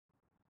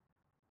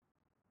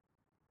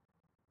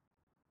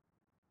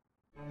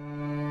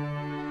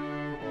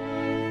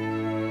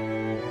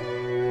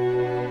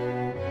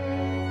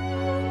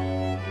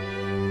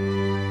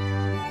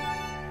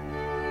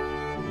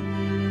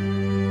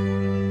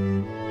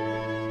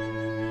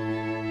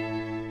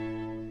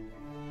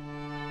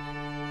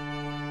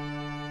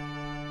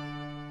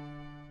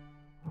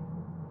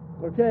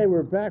Okay,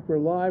 we're back, we're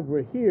live,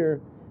 we're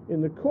here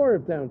in the core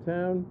of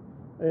downtown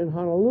in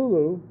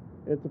Honolulu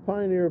at the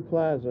Pioneer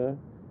Plaza,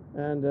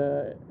 and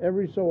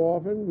every so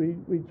often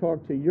we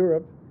talk to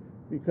Europe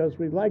because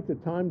we like the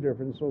time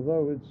difference,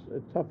 although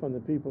it's tough on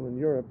the people in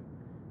Europe.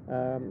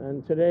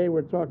 And today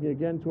we're talking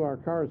again to our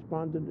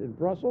correspondent in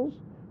Brussels,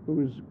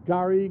 who is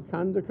Guari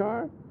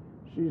Khandekar.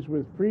 She's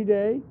with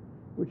FRIDE,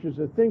 which is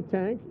a think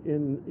tank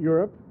in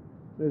Europe,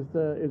 with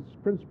its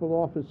principal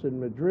office in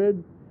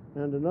Madrid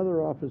and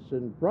another office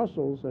in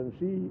Brussels, and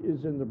she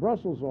is in the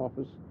Brussels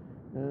office,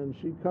 and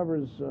she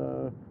covers,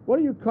 what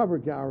do you cover,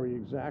 Guari,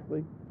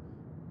 exactly?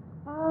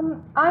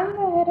 I'm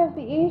the head of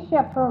the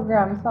Asia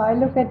program, so I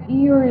look at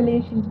EU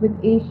relations with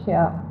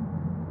Asia.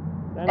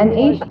 And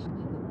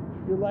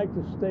you like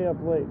to stay up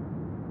late.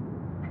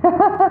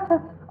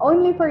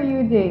 Only for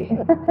you, Jay.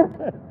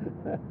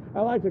 I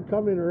like to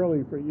come in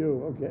early for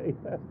you, okay.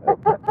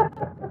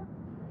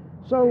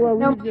 So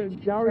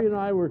Guari and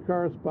I were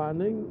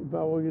corresponding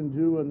about what we're going to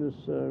do on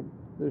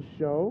this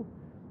show,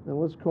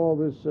 and let's call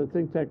this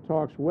ThinkTech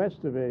Talks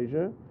West of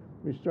Asia.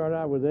 We start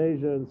out with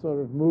Asia and sort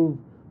of move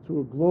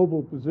to a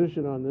global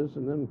position on this,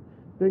 and then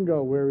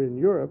bingo, we're in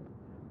Europe,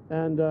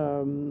 and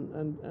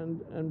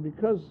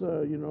because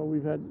you know,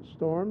 we've had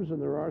storms, and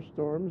there are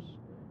storms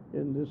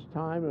in this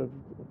time of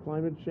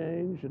climate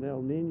change and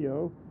El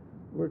Nino.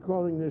 We're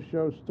calling this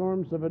show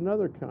Storms of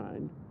Another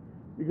Kind,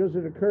 because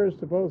it occurs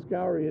to both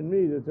Guari and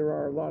me that there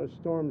are a lot of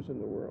storms in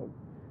the world.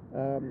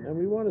 And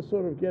we want to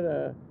sort of get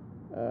a,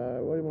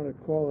 what do you want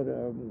to call it,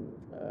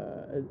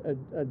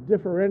 a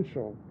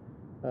differential,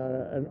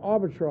 an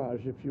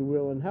arbitrage, if you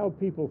will, in how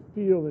people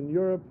feel in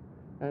Europe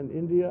and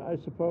India, I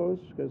suppose,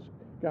 because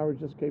Guari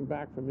just came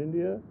back from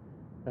India,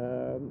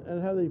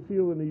 and how they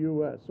feel in the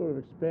U.S., sort of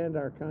expand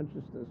our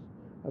consciousness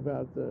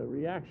about the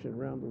reaction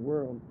around the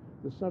world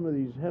to some of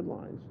these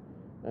headlines.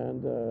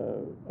 And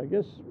I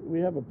guess we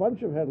have a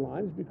bunch of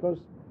headlines because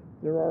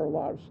there are a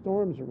lot of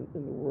storms in the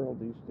world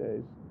these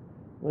days.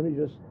 Let me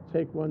just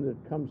take one that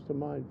comes to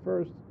mind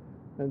first,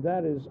 and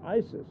that is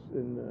ISIS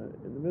in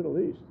the Middle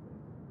East.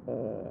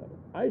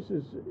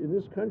 ISIS in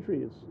this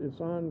country, it's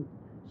on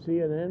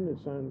CNN,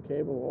 it's on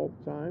cable all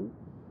the time.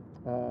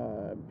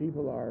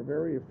 People are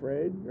very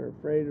afraid. They're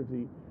afraid of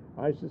the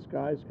ISIS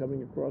guys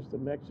coming across the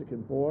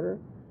Mexican border.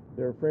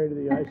 They're afraid of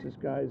the ISIS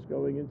guys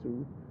going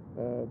into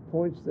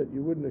points that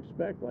you wouldn't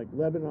expect, like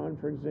Lebanon,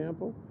 for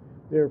example.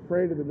 They're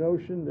afraid of the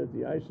notion that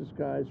the ISIS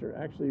guys are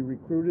actually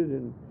recruited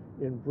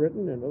in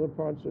Britain and other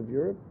parts of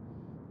Europe,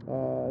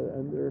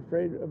 and they're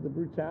afraid of the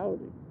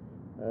brutality.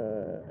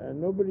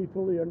 And nobody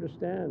fully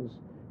understands.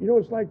 You know,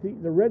 it's like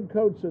the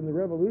redcoats and the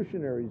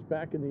revolutionaries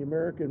back in the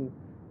American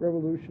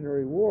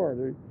Revolutionary War.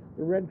 The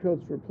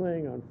redcoats were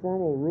playing on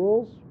formal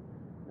rules,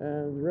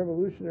 and the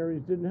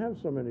revolutionaries didn't have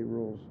so many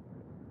rules.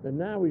 And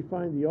now we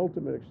find the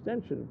ultimate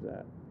extension of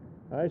that.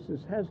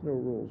 ISIS has no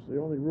rules. The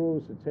only rule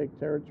is to take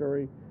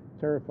territory,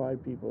 terrify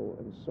people,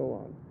 and so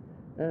on.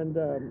 And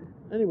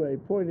anyway,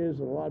 point is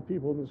that a lot of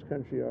people in this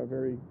country are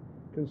very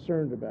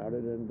concerned about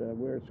it and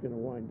where it's going to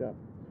wind up.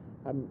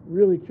 I'm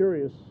really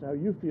curious how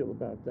you feel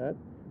about that,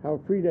 how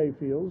FRIDE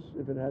feels,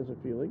 if it has a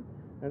feeling,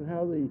 and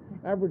how the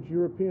average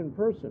European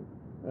person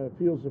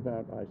feels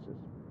about ISIS.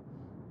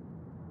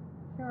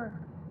 Sure.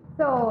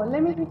 So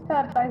let me just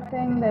start by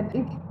saying that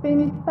it's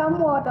been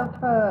somewhat of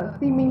a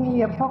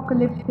seemingly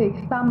apocalyptic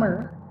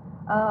summer,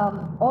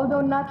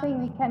 although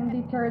nothing can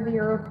deter the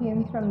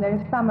Europeans from their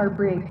summer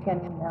break.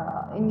 And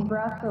in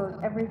Brussels,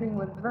 everything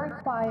was very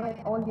quiet,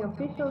 all the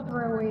officials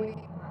were away.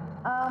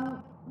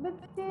 But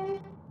still,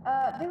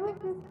 there was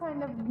this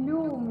kind of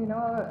gloom, you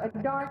know, a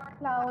dark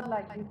cloud,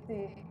 like you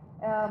say,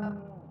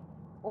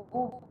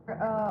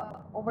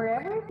 over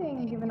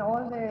everything, given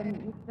all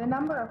the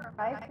number of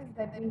crises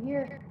that we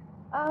hear.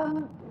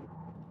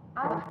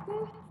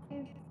 ISIS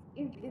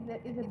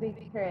is a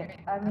big threat.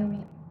 I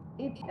mean,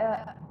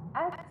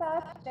 as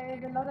such, there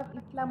is a lot of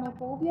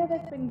Islamophobia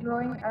that's been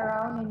growing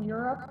around in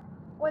Europe.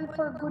 Well,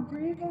 for good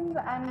reasons,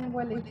 and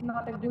well, it's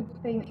not a good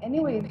thing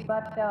anyways,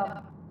 but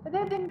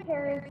there have been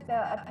terrorist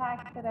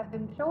attacks that have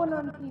been shown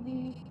on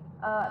TV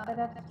that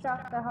have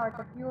struck the heart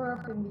of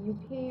Europe, in the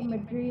UK,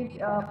 Madrid,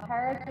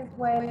 Paris as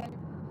well.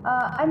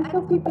 And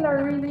so people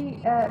are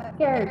really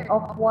scared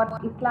of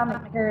what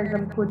Islamic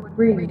terrorism could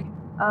bring.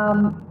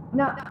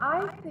 Now,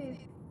 ISIS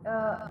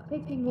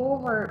taking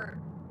over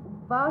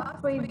vast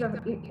swathes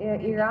of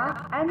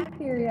Iraq and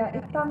Syria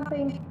is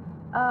something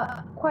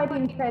quite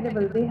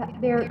incredible.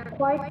 They're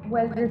quite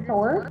well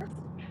resourced,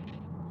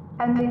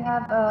 and they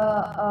have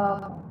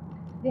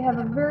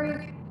a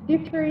very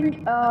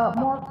different,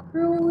 more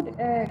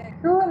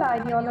cruel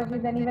ideology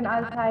than even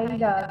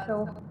Al-Qaeda.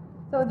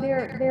 So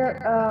they're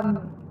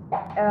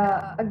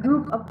a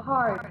group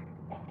apart.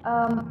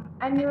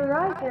 And you're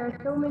right, there are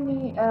so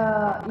many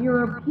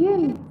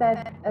Europeans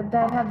that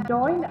have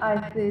joined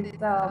ISIS,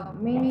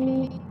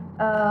 mainly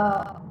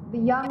the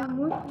young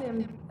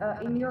Muslims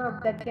in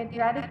Europe that get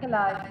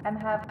radicalized and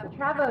have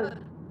traveled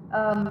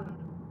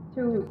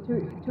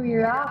to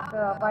Iraq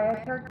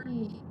via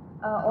Turkey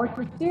or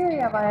to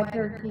Syria via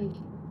Turkey.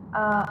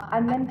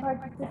 and then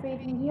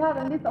participate in jihad.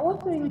 And this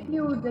also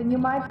includes, and you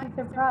might be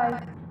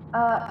surprised,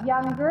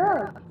 young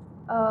girls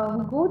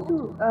who go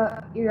to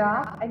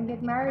Iraq and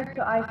get married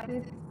to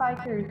ISIS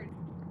fighters.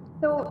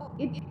 So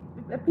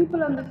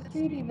people on the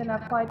street even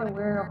are quite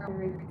aware of the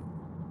risk.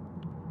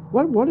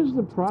 What is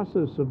the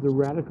process of the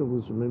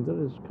radicalism? And that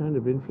is kind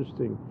of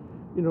interesting.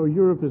 You know,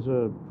 Europe is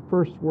a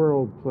first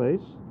world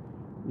place.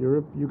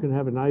 Europe, you can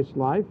have a nice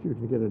life, you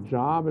can get a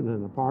job and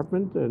an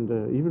apartment, and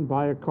even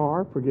buy a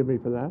car. Forgive me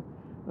for that.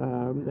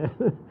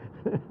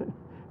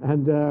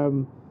 And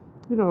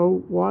you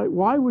know,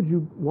 why would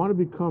you want to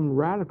become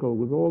radical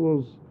with all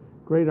those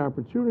great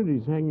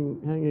opportunities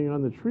hanging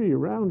on the tree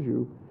around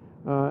you,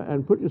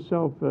 and put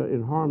yourself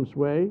in harm's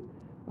way?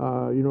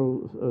 You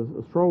know,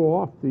 throw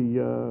off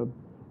the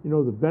you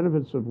know, the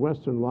benefits of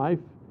Western life,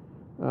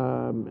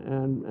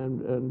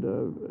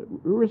 and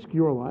risk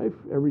your life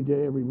every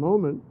day, every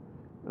moment,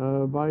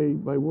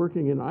 by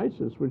working in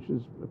ISIS, which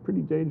is a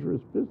pretty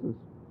dangerous business.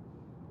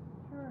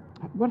 Sure.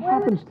 What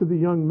happens to the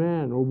young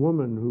man or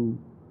woman who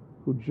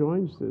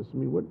joins this? I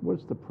mean,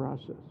 what's the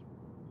process?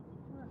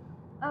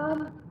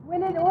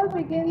 Well, it all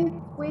begins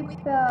with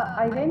the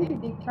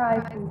identity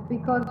crisis,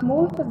 because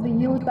most of the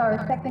youth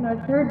are second or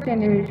third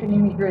generation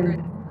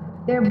immigrants.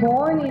 They're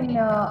born in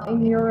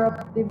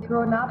Europe, they've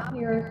grown up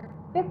here,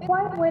 they're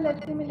quite well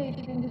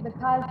assimilated into the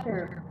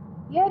culture.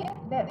 Yet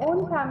their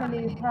own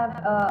families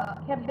have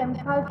kept them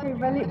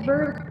culturally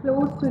very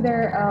close to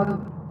their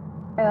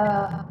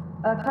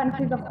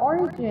countries of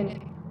origin,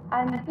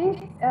 and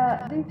this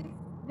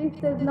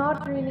does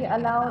not really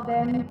allow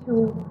them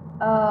to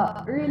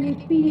really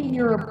feel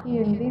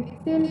European. They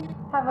still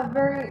have a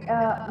very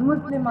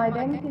Muslim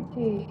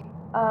identity.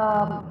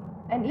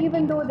 And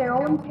even though their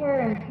own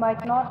parents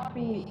might not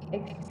be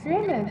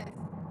extremists,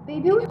 they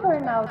do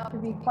turn out to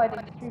be quite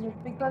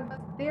extremist, because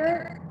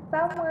they're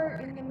somewhere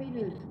in the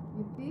middle,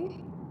 you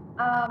see?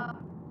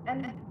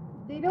 And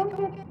they don't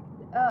get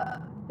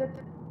the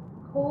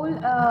whole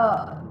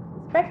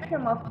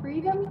spectrum of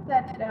freedoms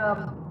that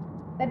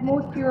that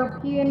most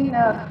European,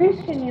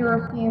 Christian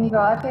Europeans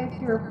or atheist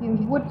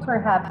Europeans would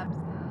perhaps.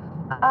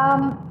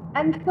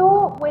 And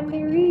so when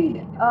they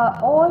read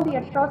all the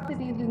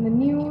atrocities in the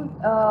news,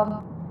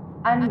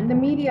 and the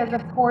media is,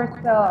 of course,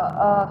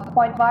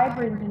 quite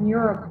vibrant in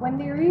Europe. When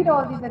they read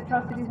all these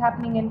atrocities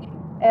happening in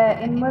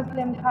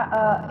Muslim,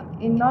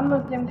 in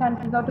non-Muslim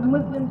countries, or to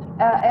Muslims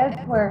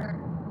elsewhere,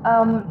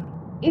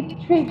 it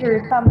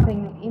triggers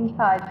something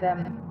inside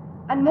them.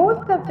 And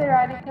most of the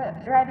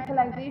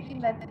radicalization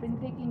that's been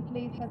taking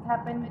place has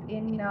happened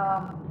in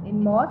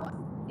mosques,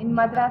 in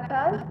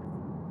madrasas,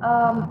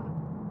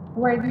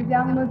 where these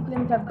young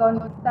Muslims have gone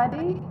to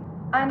study.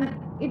 And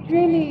it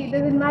really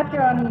doesn't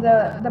matter on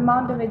the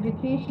amount of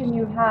education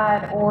you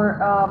had, or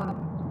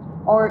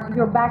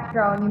your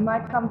background. You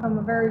might come from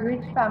a very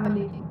rich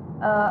family.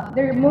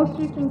 The most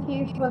recent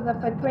case was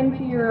of a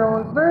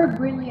 20-year-old, very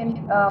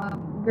brilliant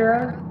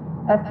girl,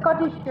 a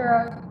Scottish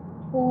girl,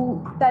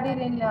 who studied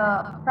in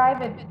a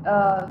private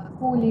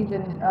school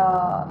even,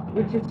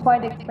 which is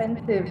quite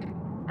expensive.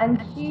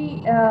 And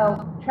she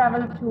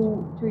traveled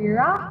to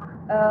Iraq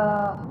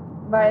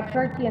via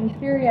Turkey and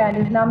Syria, and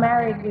is now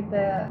married with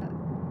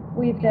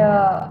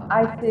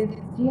ISIS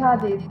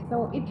jihadists.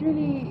 So it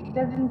really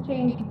doesn't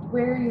change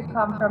where you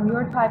come from,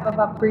 your type of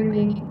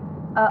upbringing.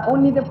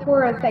 Only the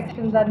poorer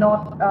sections are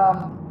not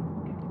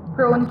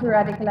prone to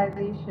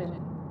radicalization.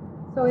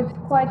 So it's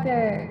quite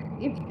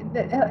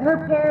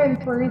her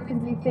parents were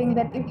recently saying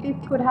that if this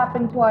could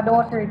happen to our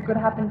daughter, it could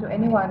happen to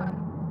anyone.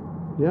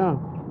 Yeah.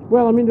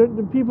 Well, I mean,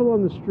 the people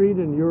on the street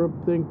in Europe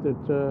think that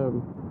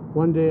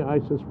one day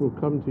ISIS will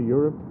come to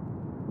Europe.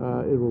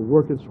 It will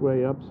work its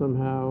way up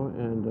somehow,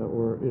 and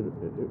or it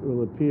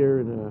will appear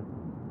in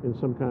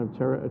some kind of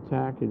terror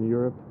attack in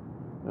Europe.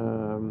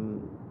 I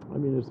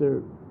mean,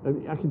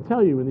 I can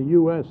tell you, in the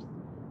U.S.,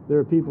 there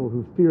are people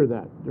who fear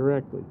that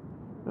directly.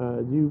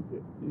 Do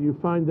you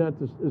find that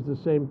is the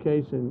same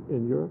case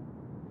in Europe?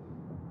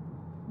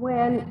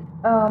 Well,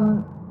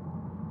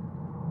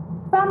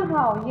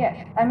 somehow,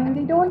 yes. I mean,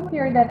 they don't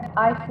fear that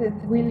ISIS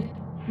will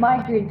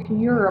migrate to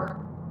Europe,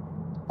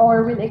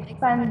 or will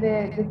expand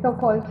the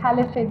so-called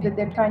caliphate that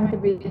they're trying to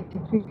build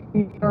to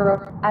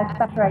Europe as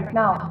such right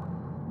now.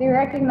 They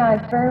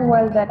recognize very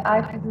well that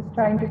ISIS is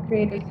trying to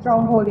create a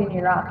stronghold in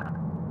Iraq.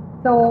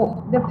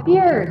 So the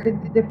fear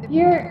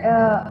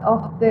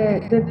of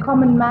the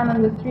common man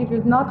on the street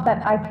is not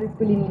that ISIS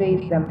will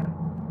invade them.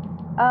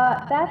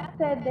 That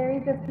said, there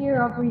is a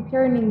fear of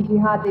returning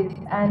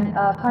jihadists, and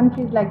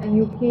countries like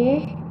the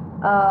UK,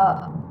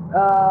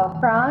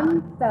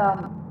 France,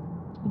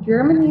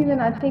 Germany even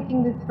are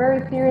taking this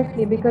very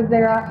seriously, because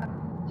there are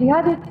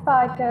jihadist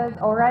fighters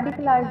or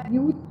radicalized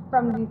youth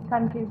from these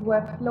countries who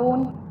have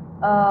flown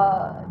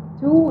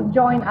to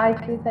join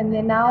ISIS, and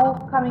they're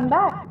now coming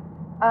back,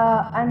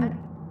 and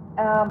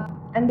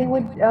they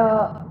would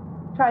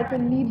try to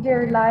lead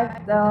their lives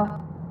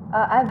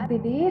as they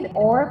did,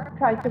 or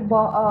try to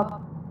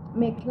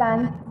make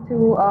plans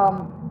to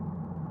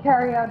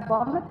carry out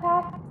bomb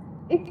attacks.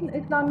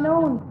 It's not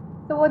known.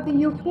 So what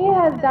the UK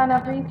has done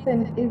of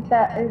recent is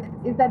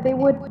that they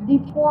would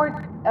deport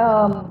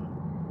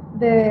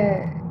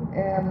the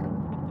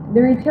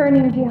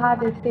returning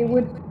jihadists. They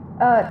would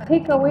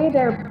take away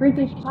their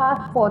British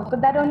passports,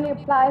 but that only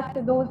applies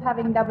to those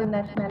having double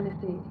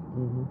nationality.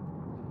 Mm-hmm.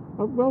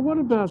 Well, what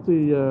about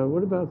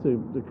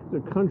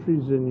the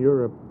countries in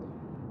Europe?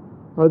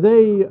 Are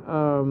they?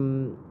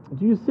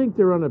 Do you think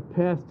they're on a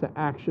path to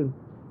action?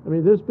 I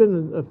mean, there's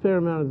been a fair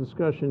amount of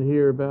discussion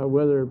here about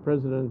whether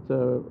President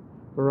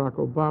Barack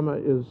Obama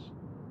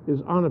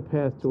is on a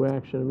path to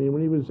action. I mean,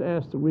 when he was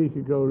asked a week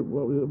ago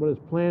what his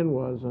plan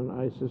was on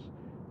ISIS,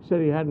 he said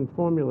he hadn't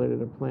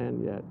formulated a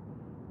plan yet,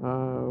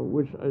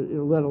 which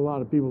led a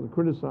lot of people to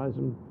criticize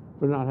him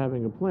for not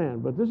having a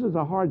plan. But this is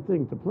a hard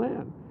thing to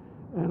plan,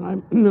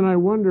 and I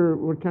wonder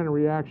what kind of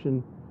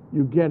reaction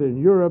you get in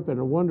Europe, and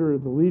I wonder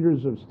if the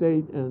leaders of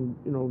state and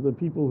the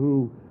people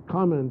who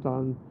comment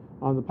on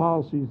the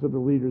policies of the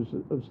leaders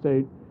of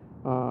state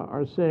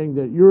are saying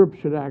that Europe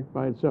should act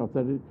by itself,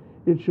 that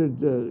it should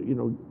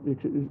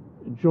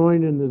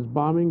join in this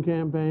bombing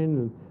campaign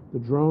and the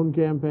drone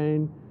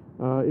campaign.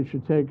 It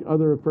should take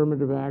other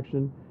affirmative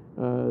action.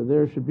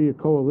 There should be a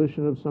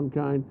coalition of some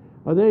kind.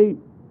 Are the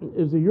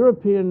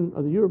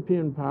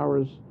European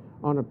powers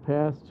on a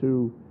path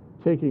to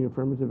taking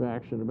affirmative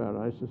action about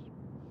ISIS?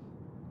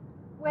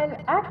 Well,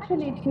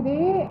 actually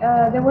today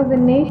there was a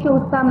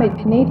NATO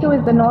summit. NATO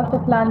is the North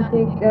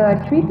Atlantic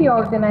Treaty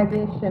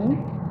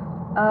Organization,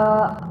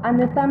 and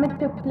the summit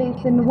took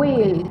place in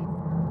Wales.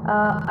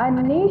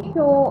 And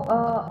NATO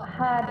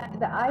had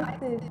the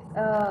ISIS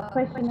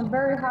question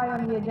very high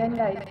on the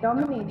agenda. It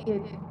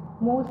dominated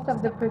most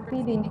of the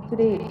proceedings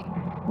today.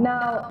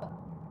 Now,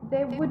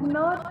 there would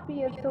not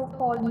be a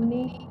so-called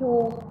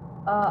NATO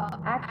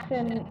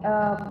action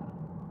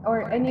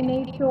or any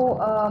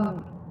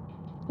NATO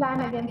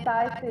plan against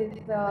ISIS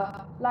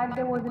like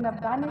there was in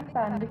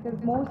Afghanistan, because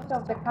most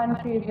of the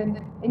countries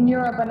in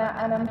Europe and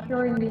I'm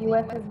sure in the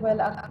US as well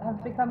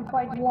have become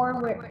quite war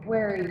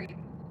weary.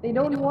 They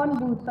don't want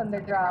boots on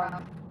the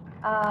ground,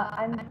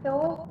 and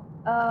so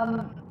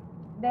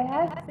there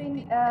has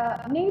been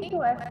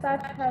NATO as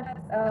such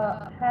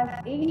has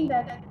aimed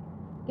at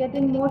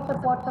getting more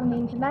support from the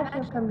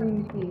international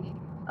community.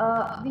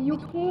 The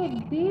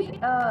UK did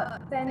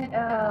send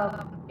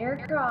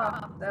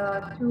aircraft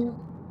to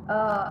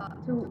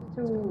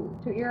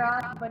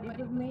Iraq, but it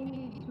was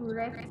mainly to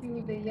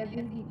rescue the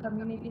Yazidi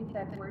communities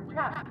that were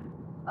trapped.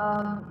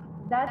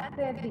 That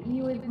said, the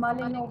EU is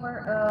mulling over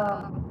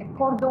a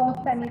cordon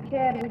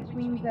sanitaire, which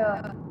means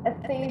a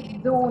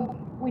safe zone,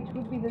 which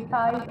would be the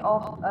size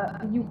of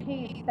the UK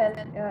itself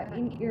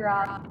in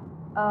Iraq,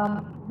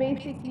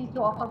 basically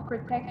to offer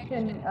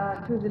protection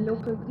to the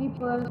local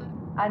people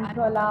and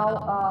to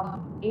allow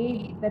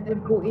aid that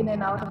would go in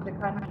and out of the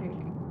country.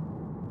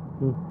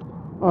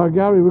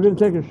 Guari, we're going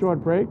to take a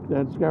short break.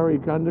 That's Guari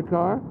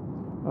Khandekar,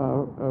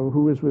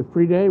 who is with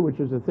FRIDE, which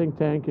is a think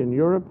tank in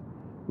Europe,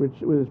 with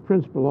its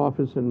principal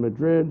office in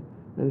Madrid,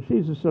 and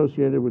she's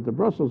associated with the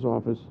Brussels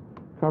office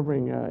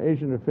covering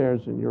Asian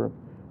affairs in Europe.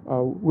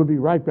 We'll be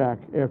right back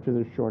after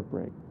this short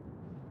break.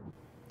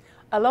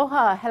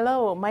 Aloha,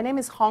 hello. My name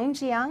is Hong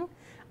Jiang,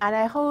 and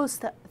I host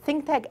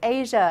ThinkTech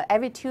Asia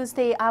every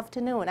Tuesday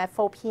afternoon at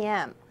 4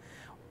 p.m.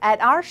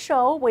 At our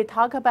show, we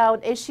talk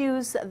about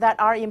issues that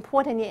are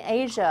important in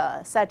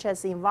Asia, such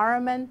as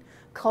environment,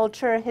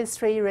 culture,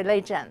 history,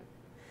 religion.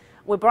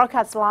 We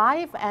broadcast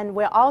live, and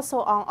we're also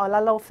on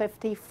Olelo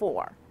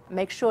 54.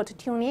 Make sure to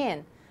tune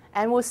in,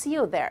 and we'll see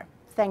you there.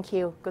 Thank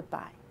you.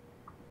 Goodbye.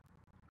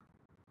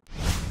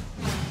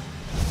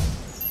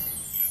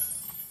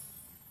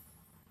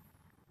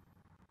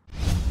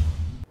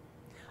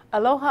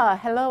 Aloha,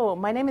 hello.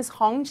 My name is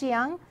Hong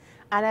Jiang,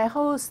 and I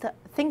host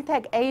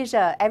ThinkTech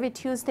Asia every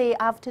Tuesday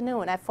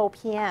afternoon at 4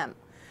 p.m.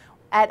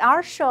 At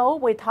our show,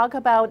 we talk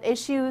about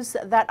issues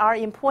that are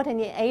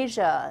important in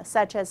Asia,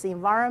 such as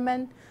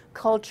environment,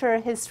 culture,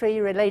 history,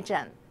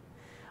 religion.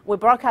 We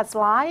broadcast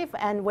live,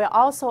 and we're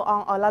also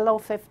on Olelo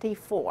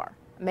 54.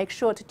 Make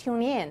sure to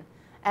tune in,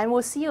 and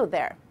we'll see you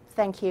there.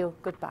 Thank you.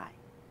 Goodbye.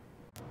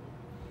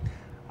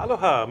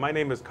 Aloha, my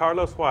name is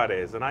Carlos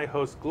Juarez, and I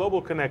host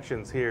Global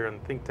Connections here in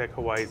ThinkTech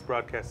Hawaii's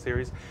broadcast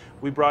series.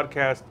 We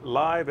broadcast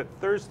live at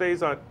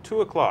Thursdays at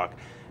 2 o'clock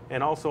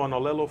and also on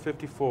Olelo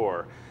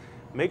 54.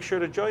 Make sure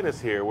to join us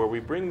here, where we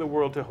bring the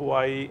world to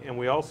Hawaii, and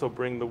we also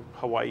bring the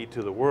Hawaii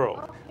to the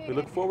world. We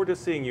look forward to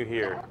seeing you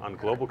here on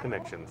Global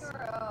Connections.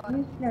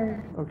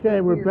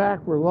 Okay, we're back,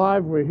 we're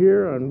live, we're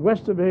here on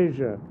West of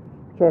Asia,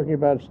 talking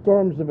about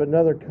storms of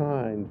another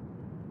kind.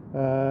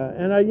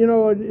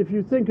 If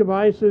you think of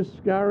ISIS,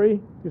 Guari,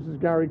 this is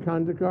Guari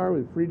Khandekar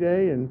with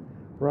FRIDE in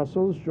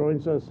Brussels,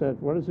 joins us at,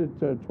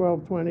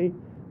 12:20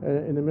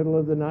 in the middle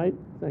of the night.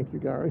 Thank you,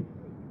 Guari.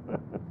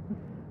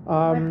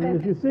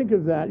 If you think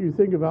of that, you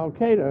think of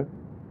Al-Qaeda,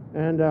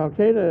 and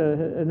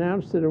Al-Qaeda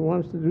announced that it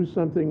wants to do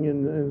something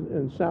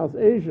in South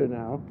Asia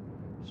now.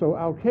 So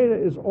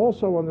Al-Qaeda is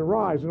also on the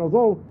rise, and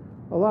although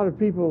a lot of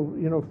people,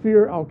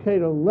 fear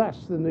Al-Qaeda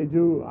less than they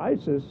do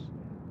ISIS,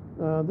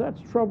 that's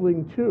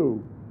troubling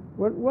too.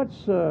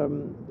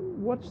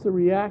 what's the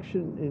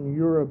reaction in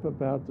Europe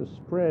about the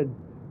spread,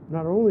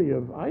 not only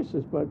of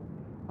ISIS, but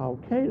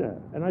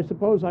Al-Qaeda? And I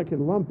suppose I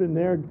can lump in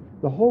there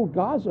the whole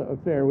Gaza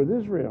affair with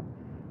Israel.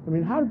 I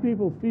mean, how do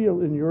people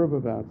feel in Europe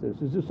about this?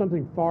 Is this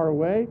something far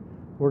away,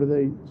 or do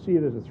they see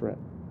it as a threat?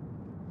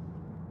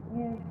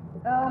 Yes.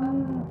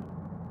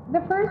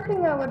 The first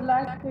thing I would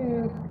like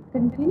to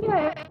continue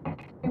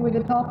actually with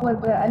the talk was,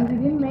 and we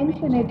didn't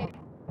mention it,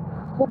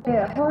 was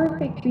the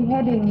horrific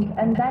beheadings,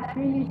 and that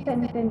really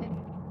sent an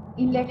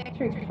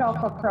electric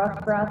shock across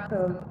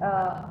Brussels.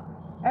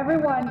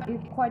 Everyone is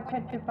quite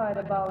petrified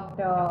about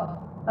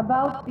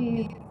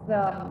these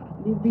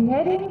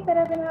beheadings that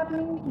have been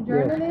happening to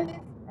journalists.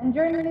 Yes. And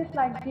journalists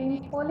like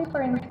James Foley,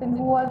 for instance,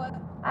 who was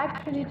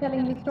actually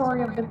telling the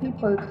story of the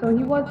people. So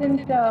he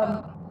wasn't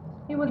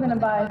a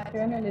biased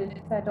journalist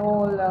at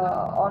all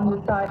on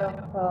the side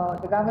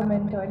of the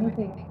government or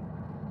anything.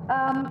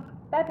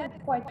 That is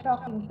quite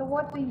shocking. So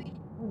what the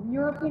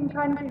European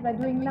countries are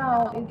doing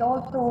now is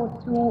also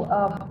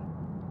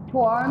to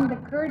arm the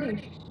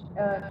Kurdish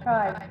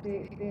tribes,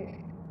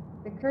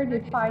 the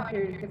Kurdish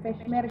fighters, the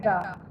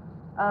Peshmerga,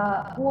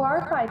 who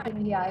are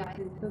fighting the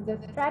ISIS. So the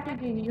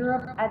strategy in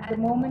Europe at the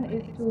moment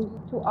is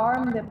to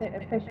arm the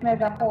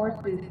Peshmerga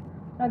forces.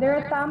 Now there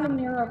are some in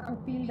Europe who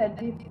feel that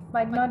this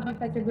might not be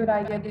such a good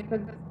idea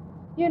because,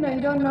 you know,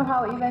 you don't know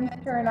how events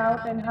turn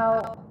out and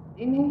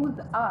in whose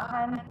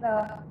hands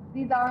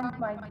these arms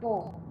might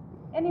go.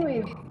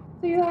 Anyways,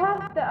 so you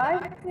have the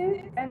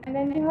ISIS and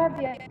then you have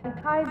the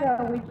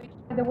Al-Qaeda, which,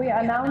 by the way,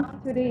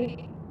 announced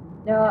today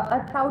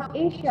a South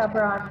Asia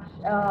branch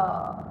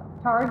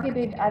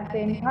targeted at the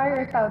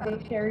entire South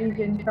Asia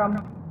region from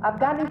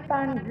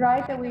Afghanistan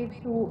right away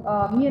to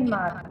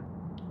Myanmar.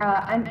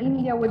 And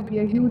India would be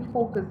a huge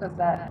focus of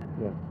that.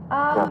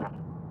 Yeah.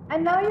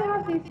 And now you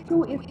have these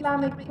two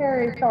Islamic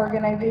terrorist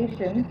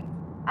organizations,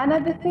 and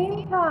at the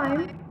same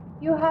time,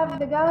 you have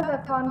the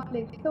Gaza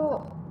conflict.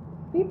 So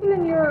people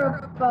in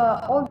Europe,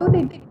 although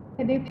they make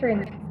a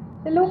difference,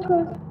 the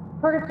local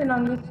person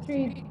on the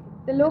street,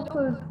 the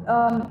locals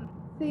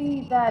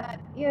see that,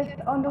 yes,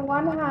 on the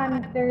one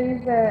hand, there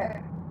is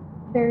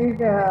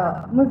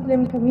a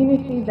Muslim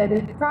community that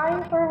is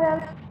crying for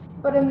help,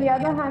 but on the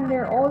other hand,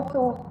 they're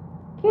also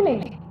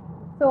killing.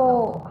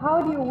 So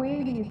how do you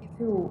weigh these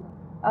two?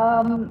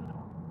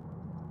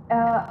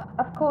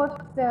 Of course,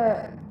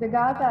 the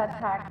Gaza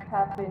attacks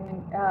have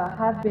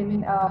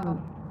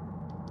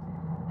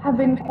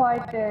been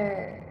quite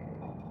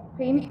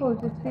painful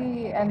to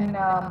see, and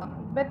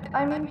but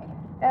I mean,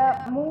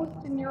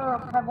 most in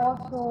Europe have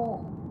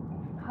also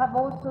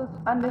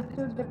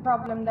understood the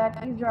problem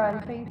that Israel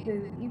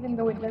faces, even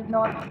though it does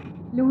not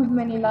lose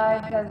many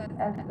lives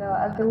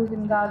as those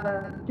in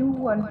Gaza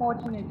do,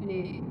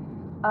 unfortunately.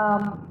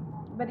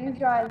 But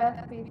Israel does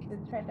face the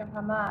threat of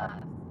Hamas.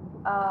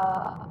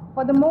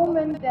 For the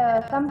moment,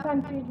 some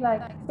countries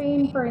like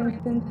Spain, for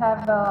instance,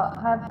 have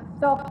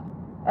stopped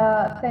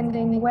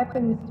sending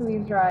weapons to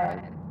Israel,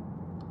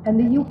 and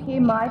the UK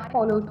might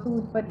follow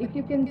suit. But if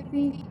you can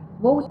see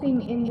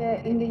voting in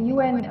the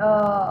UN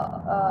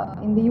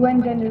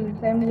General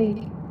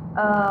Assembly,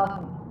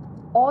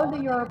 all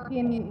the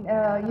European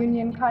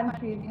Union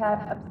countries have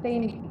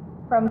abstained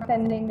from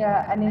sending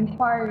an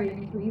inquiry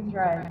into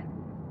Israel.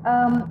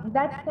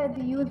 That said,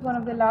 the EU is one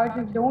of the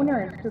largest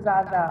donors to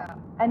Gaza,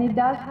 and it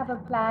does have a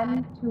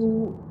plan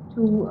to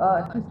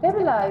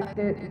stabilize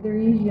the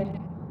region.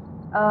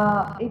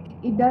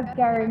 It does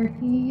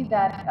guarantee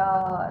that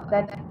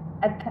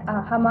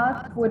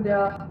Hamas would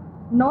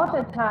not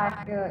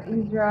attack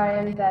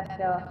Israel,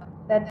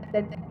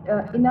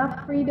 that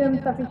enough freedom,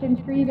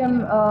 sufficient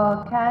freedom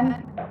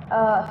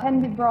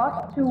can be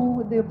brought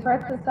to the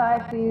oppressed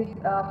societies,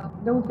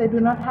 those that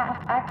do not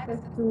have access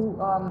to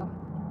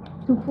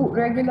food,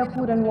 regular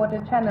food and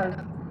water channels.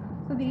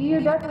 So the EU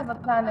does have a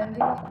plan, and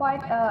they were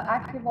quite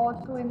active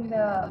also in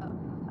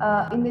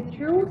the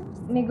truce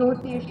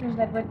negotiations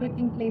that were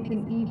taking place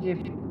in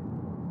Egypt.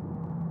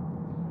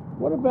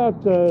 What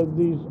about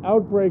these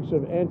outbreaks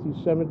of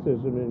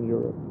anti-Semitism in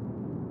Europe?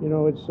 You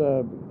know, it's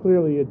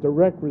clearly a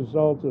direct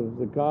result of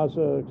the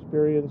Gaza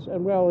experience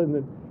and, well, in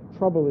the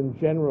trouble in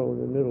general in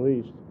the Middle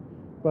East.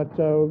 But,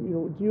 you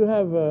know, do you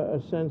have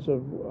a sense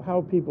of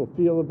how people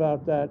feel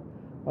about that?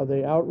 Are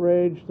they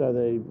outraged? Are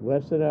they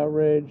less than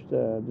outraged?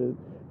 Do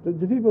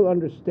people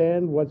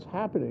understand what's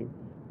happening,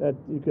 that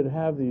you could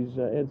have these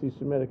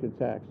anti-Semitic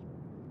attacks?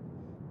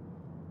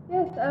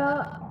 Yes,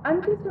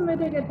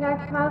 anti-Semitic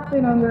attacks have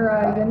been on the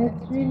rise, and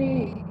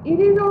it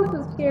is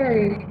also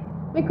scary,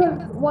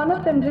 because one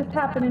of them just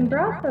happened in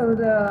Brussels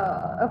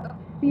a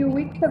few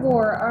weeks ago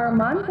or a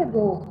month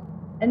ago,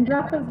 and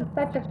Brussels is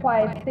such a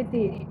quiet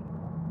city.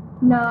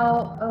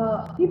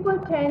 Now, people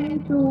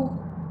tend to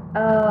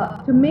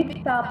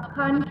mix up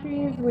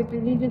countries with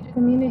religious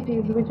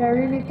communities, which I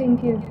really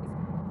think is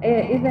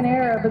an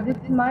error, but this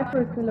is my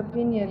personal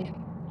opinion.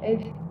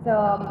 It's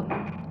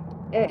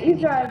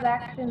Israel's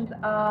actions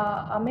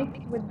are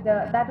mixed with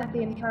that of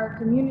the entire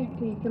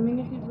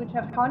communities which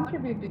have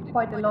contributed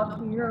quite a lot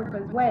to Europe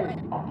as well.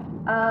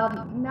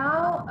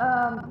 Now,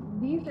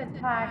 these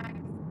attacks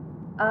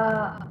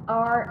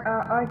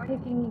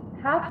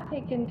have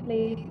taken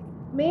place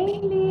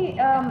mainly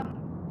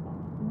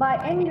by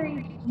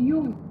enriched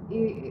youth.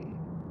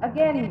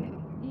 Again,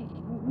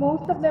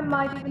 most of them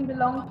might even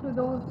belong to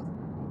those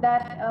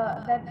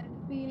that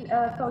feel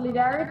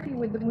solidarity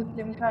with the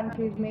Muslim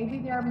countries. Maybe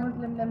they are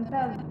Muslim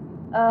themselves,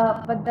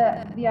 but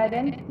the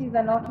identities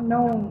are not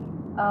known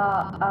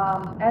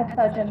as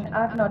such, and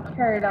I've not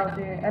carried out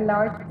a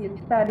large-scale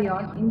study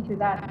into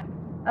that.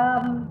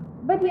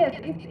 But yes,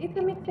 it's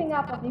a mixing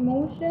up of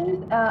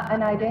emotions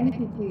and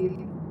identities.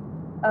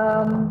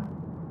 Um,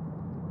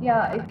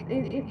 yeah,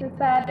 it's a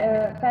sad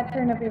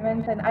turn of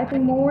events, and I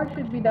think more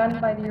should be done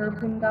by the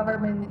European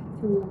governments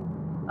to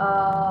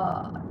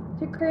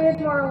create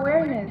more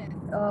awareness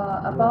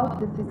about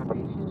the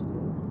situation.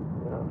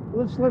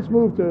 Let's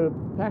move to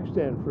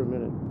Pakistan for a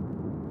minute.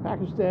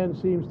 Pakistan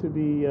seems to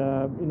be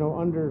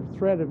under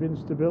threat of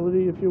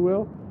instability, if you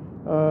will.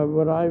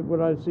 What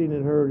I've seen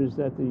and heard is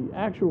that the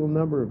actual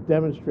number of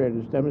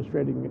demonstrators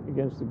demonstrating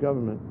against the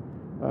government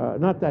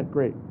not that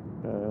great.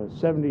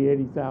 70,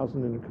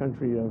 80,000 in a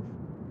country of,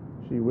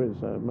 gee whiz,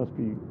 must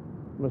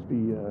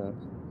be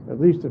at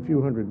least a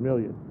few hundred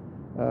million.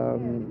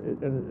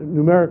 And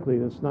numerically,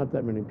 that's not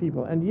that many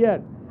people, and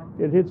yet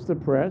it hits the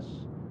press,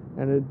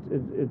 and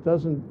it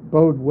doesn't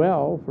bode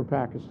well for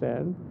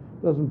Pakistan.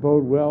 Doesn't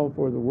bode well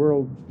for the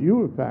world's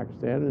view of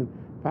Pakistan, and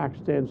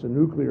Pakistan's a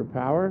nuclear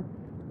power.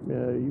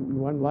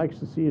 One likes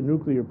to see a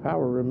nuclear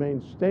power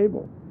remain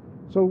stable.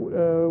 So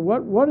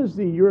what is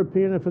the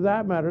European, and for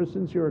that matter,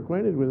 since you're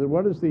acquainted with it,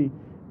 what is the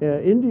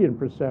Indian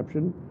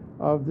perception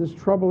of this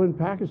trouble in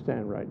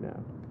Pakistan right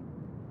now?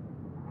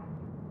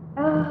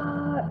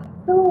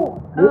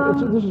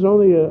 This is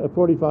only a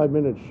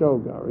 45-minute show,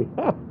 Guari.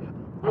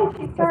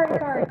 Sorry.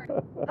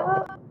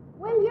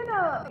 Well,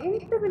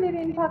 instability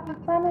in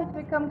Pakistan has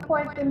become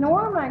quite the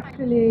norm.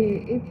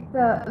 Actually,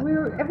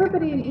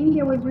 everybody in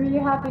India was really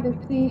happy to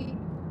see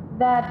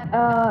that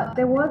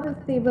there was a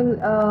stable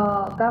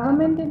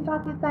government in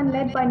Pakistan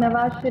led by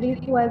Nawaz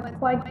Sharif, who has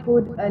quite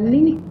good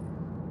links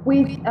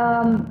with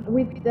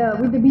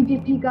the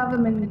BJP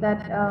government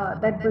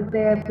that was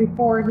there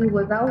before he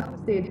was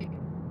ousted.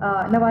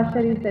 Nawaz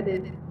Sharif, that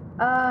is.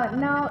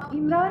 Now,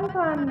 Imran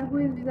Khan, who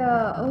is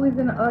a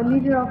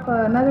leader of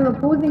another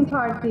opposing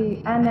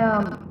party, and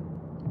a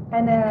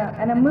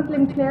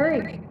Muslim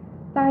cleric,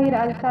 Tahir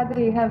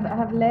al-Qadri,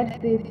 have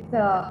led this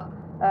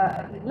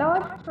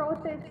large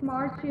protest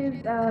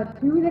marches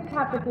to the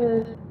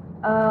capital,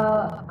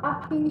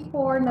 asking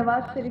for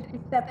Nawaz Sharif to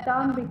step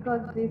down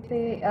because they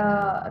say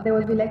there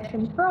was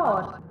election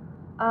fraud.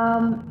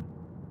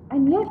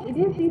 And yes, it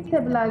is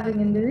destabilizing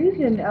in the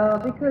region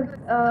because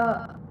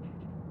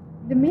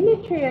the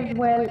military as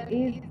well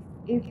is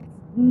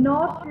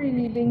not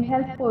really being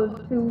helpful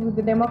to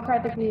the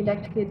democratically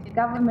elected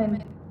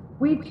government,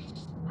 which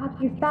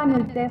Pakistan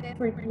is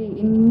desperately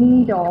in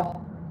need of.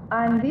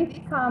 And this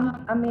comes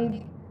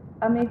amidst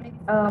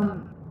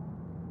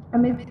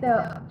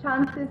the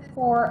chances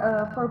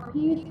for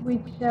peace,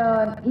 which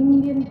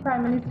Indian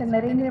Prime Minister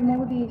Narendra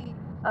Modi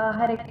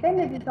had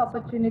extended this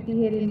opportunity.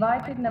 He had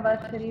invited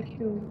Nawaz Sharif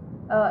to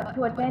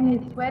attend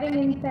his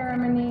swearing-in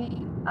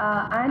ceremony,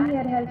 and he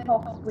had held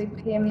talks with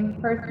him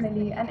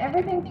personally, and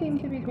everything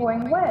seemed to be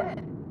going well.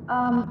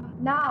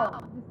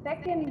 Now, the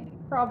second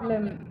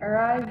problem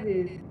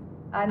arises,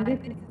 and this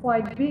is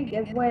quite big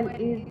as well,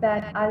 is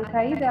that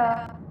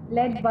Al-Qaeda,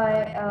 led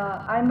by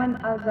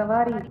Ayman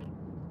al-Zawahiri,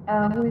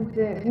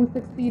 who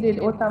succeeded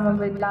Osama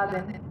bin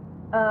Laden,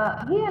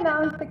 he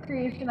announced the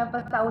creation of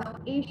a South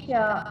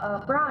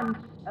Asia branch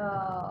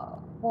of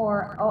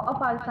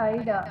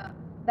Al-Qaeda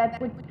that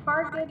would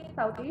target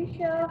South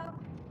Asia,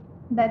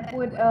 that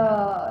would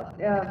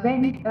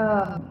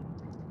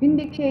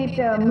vindicate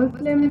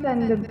Muslims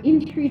and the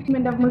ill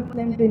treatment of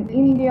Muslims in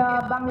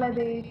India,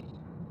 Bangladesh,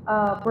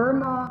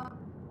 Burma,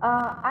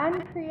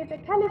 and create a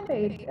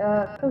caliphate.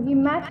 So he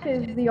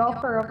matches the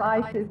offer of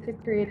ISIS to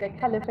create a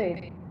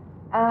caliphate.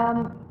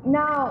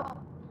 Now,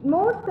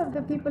 most of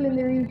the people in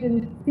the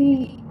region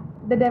see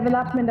the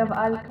development of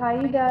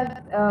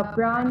Al-Qaeda's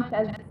branch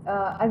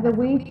as a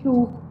way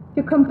to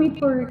compete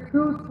for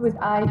recruits with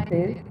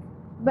ISIS,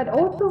 but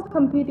also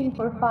competing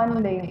for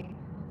funding.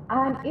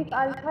 And if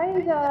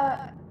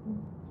Al-Qaeda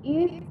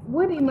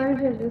would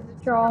emerge as a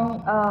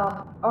strong,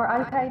 or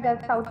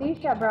Al-Qaeda's South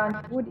Asia branch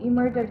would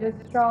emerge as a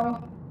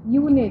strong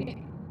unit,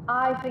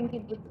 I think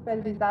it would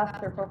spell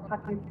disaster for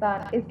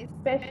Pakistan,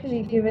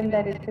 especially given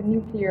that it's a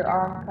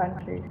nuclear-armed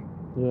country.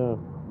 Yeah.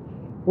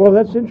 Well,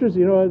 that's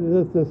interesting.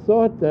 The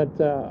thought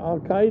that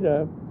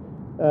Al-Qaeda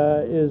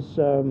is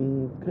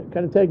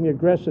kind of taking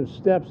aggressive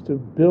steps to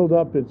build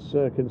up its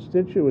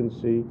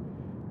constituency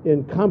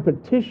in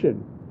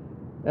competition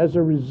as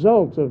a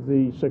result of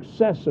the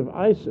success of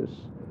ISIS.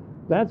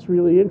 That's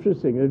really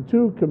interesting. They're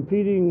two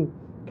competing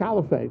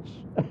caliphates.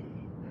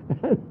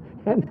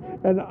 and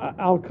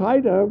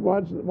Al-Qaeda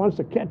wants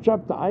to catch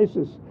up to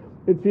ISIS.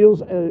 It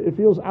feels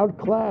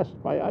outclassed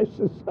by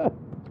ISIS.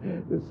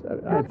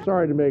 I'm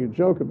sorry to make a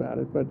joke about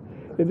it, but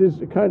it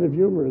is kind of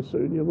humorous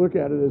when you look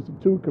at it as the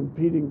two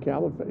competing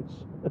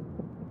caliphates.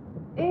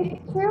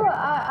 It's true.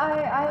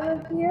 I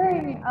was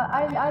hearing,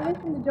 I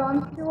listen to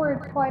Jon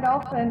Stewart quite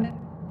often,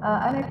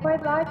 and I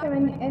quite like him.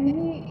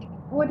 And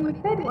what he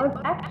said was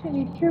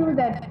actually true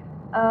that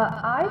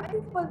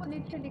ISIS was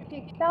literally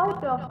kicked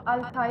out of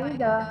Al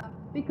Qaeda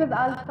because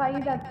Al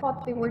Qaeda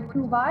thought they were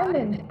too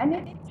violent. And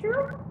it's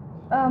true.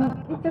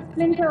 It's a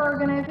splinter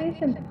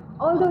organization.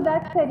 Although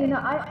that said,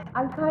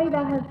 Al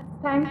Qaeda has,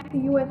 thanks to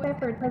U.S.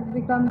 effort, has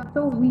become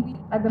so weak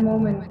at the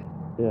moment.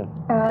 Yeah.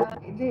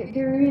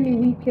 They're really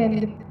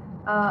weakened,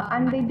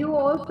 and they do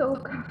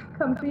also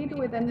compete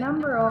with a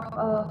number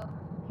of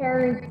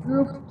terrorist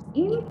groups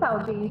in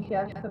South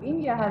Asia. So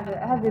India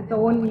has its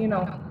own,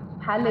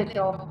 palette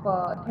of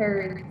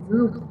terrorist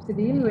groups to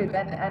deal with,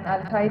 and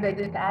Al Qaeda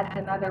just adds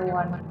another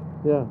one.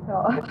 Yeah.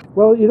 So.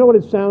 Well, you know what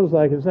it sounds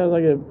like? It sounds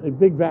like a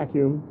big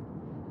vacuum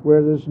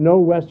where there's no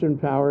Western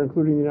power,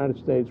 including the United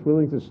States,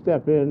 willing to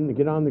step in,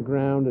 get on the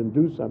ground, and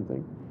do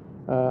something.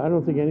 I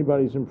don't think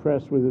anybody's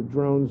impressed with the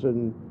drones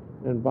and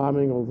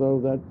bombing, although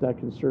that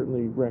can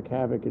certainly wreak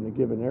havoc in a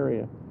given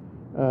area.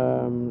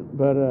 I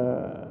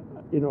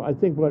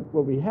think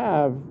what we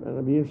have, and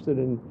I'd be interested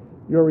in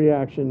your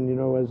reaction,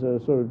 as a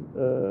sort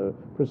of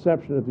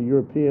perception of the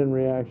European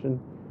reaction.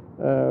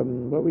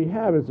 What we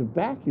have is a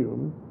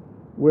vacuum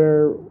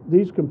where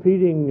these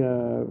competing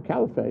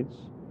caliphates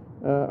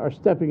are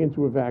stepping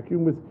into a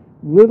vacuum with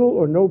little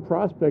or no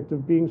prospect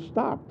of being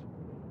stopped.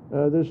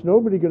 There's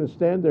nobody going to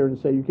stand there and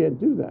say you can't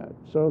do that.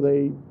 So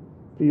they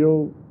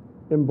feel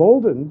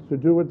emboldened to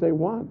do what they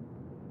want.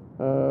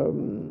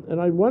 And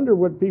I wonder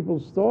what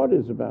people's thought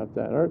is about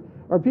that.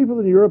 Are people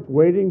in Europe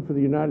waiting for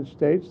the United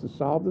States to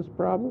solve this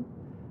problem?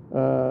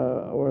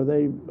 Or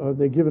are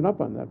they given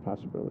up on that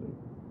possibility?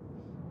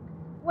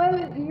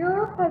 Well,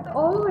 Europe has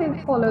always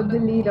followed the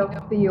lead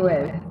of the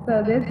US,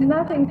 so there's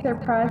nothing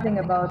surprising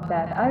about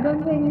that. I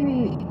don't think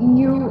the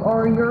EU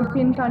or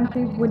European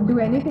countries would do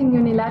anything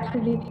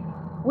unilaterally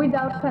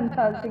without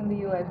consulting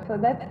the US, so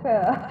that's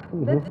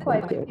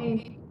quite the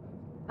case.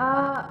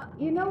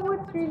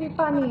 What's really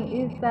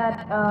funny is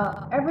that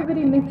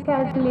everybody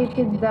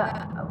miscalculated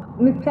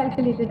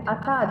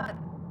Assad,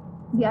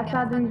 the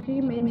Assad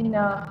regime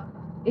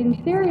in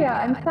Syria,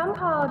 and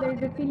somehow there's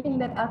a feeling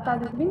that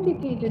Assad is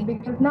vindicated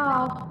because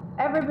now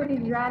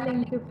everybody's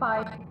rallying to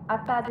fight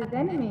Assad's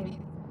enemies.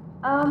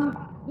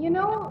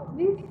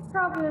 This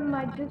problem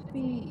might just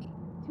be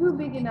too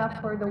big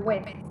enough for the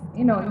West,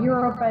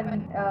 Europe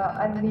and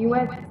the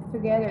US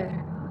together.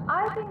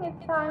 I think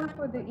it's time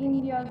for the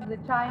Indias, the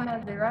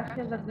Chinas, the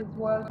Russias of this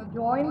world to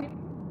join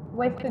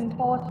Western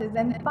forces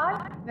and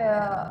fight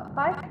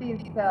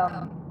these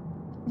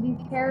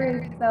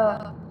terrorist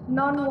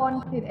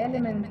unwanted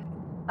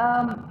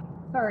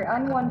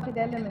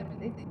elements.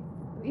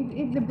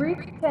 If the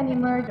BRICS can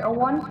emerge or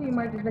want to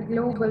emerge as a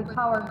global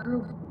power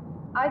group,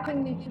 I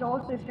think we should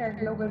also share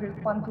global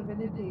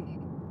responsibilities.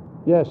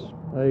 Yes,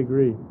 I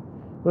agree.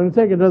 I'm going to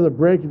take another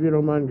break if you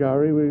don't mind,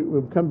 Guari.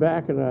 We'll come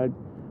back, and I'd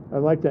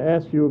like to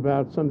ask you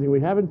about something we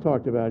haven't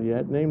talked about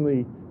yet,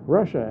 namely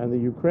Russia and the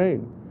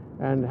Ukraine,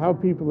 and how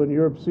people in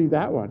Europe see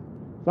that one.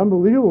 It's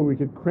unbelievable we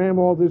could cram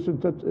all this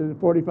into a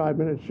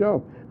 45-minute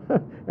show.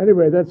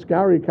 Anyway, that's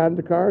Guari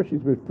Khandekar.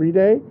 She's with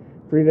FRIDE.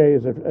 FRIDE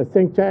is a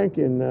think tank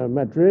in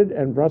Madrid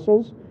and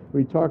Brussels.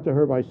 We talked to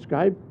her by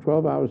Skype,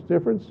 12 hours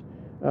difference,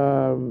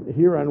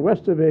 here on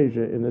West of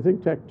Asia in the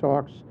ThinkTech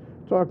Talks,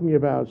 talking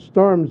about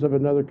storms of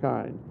another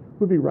kind.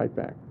 We'll be right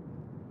back.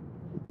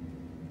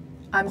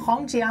 I'm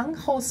Hong Jiang,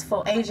 host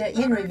for Asia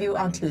in Review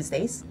on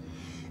Tuesdays.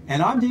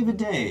 And I'm David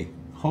Day,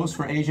 host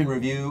for Asian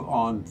Review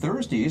on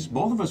Thursdays.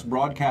 Both of us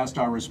broadcast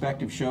our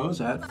respective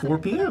shows at 4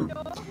 p.m.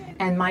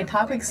 And my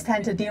topics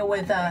tend to deal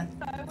with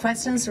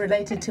questions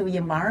related to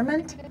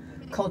environment,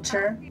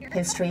 culture,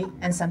 history,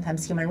 and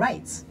sometimes human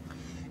rights.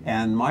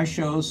 And my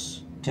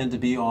shows tend to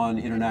be on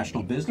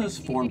international business,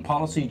 foreign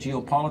policy,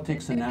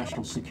 geopolitics, and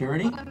national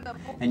security.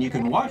 And you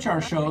can watch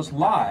our shows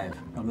live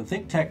on the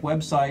ThinkTech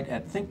website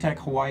at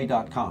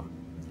thinktechhawaii.com.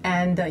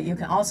 And you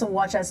can also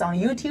watch us on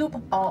YouTube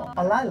or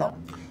Olalo.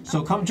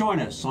 So come join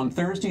us on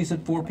Thursdays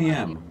at 4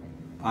 p.m.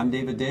 I'm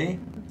David Day.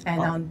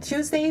 And on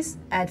Tuesdays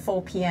at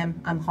 4 p.m.,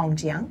 I'm Hong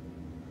Jiang.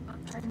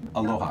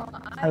 Aloha.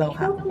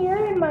 Aloha. So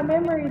clear in my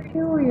memory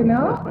too,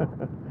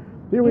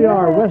 Here we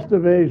are, West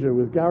of Asia,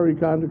 with Guari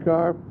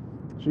Khandekar.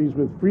 She's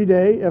with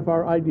FRIDE,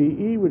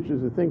 F-R-I-D-E, which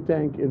is a think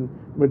tank in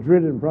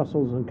Madrid and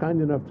Brussels, and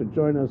kind enough to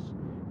join us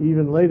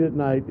even late at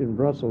night in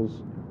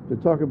Brussels to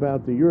talk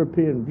about the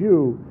European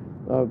view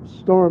of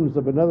storms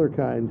of another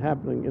kind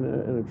happening in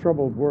a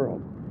troubled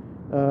world.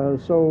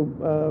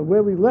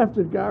 Where we left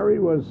it, Guari,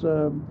 was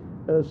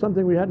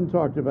something we hadn't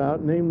talked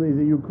about, namely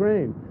the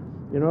Ukraine.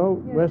 Yes.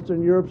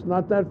 Western Europe's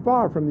not that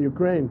far from the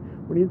Ukraine.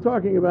 When you're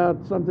talking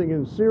about something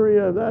in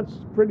Syria, that's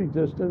pretty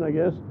distant, I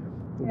guess.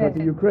 Yes. But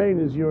the Ukraine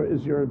is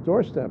your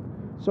doorstep.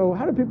 So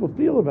how do people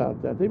feel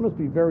about that? They must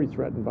be very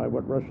threatened by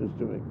what Russia's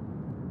doing.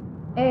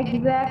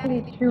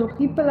 Exactly true.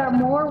 People are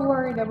more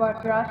worried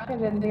about Russia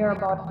than they are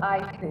about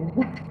ISIS.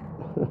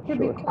 To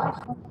be quite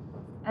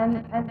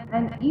honest.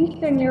 And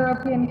Eastern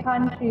European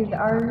countries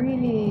are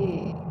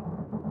really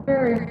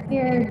very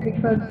scared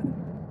because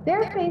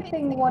they're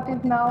facing what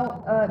is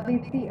now,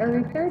 they see a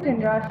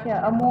resurgent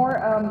Russia, a more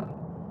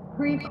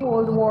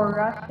pre-Cold War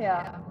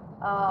Russia.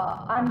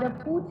 Under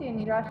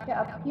Putin,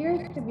 Russia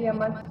appears to be a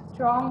much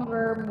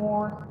stronger,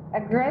 more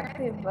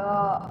aggressive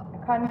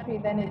country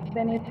than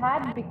it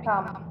had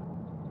become.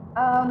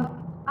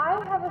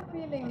 I have a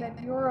feeling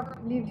that Europe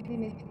lives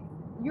in its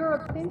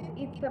Europe, since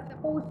it's a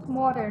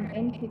postmodern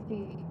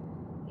entity,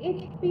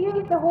 it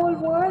feels the whole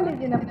world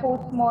is in a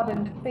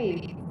postmodern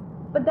space.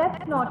 But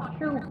that's not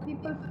true.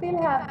 People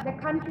still have, the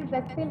countries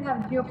that still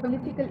have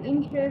geopolitical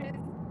interests,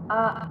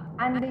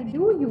 and they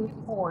do use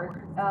force,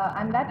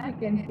 and that we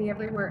can see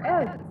everywhere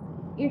else,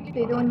 if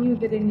they don't use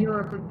it in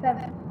Europe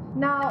itself.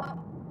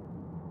 Now,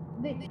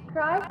 the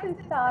crisis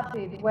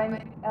started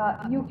when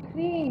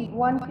Ukraine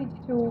wanted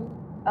to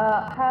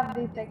have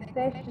this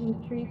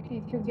accession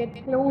treaty to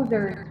get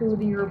closer to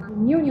the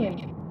European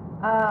Union.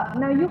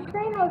 Now,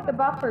 Ukraine was the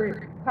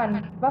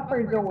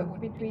buffer zone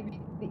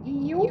between the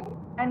EU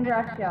and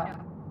Russia.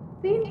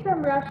 Seen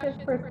from Russia's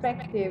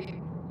perspective,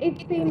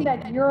 it seemed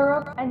that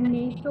Europe and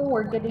NATO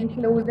were getting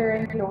closer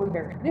and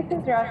closer. This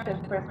is Russia's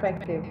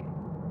perspective.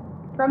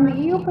 From the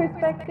EU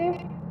perspective,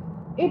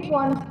 it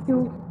wants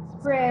to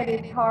spread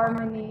its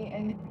harmony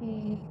and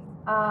peace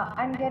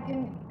and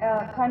getting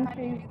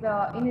countries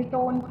in its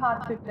own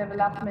path of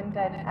development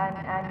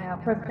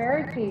and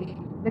prosperity,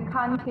 the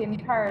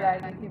Kantian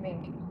parallel, if you may.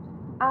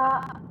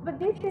 But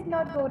this did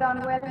not go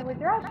down well with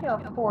Russia,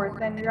 of course,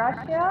 and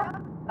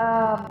Russia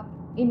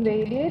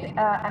invaded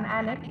and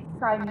annexed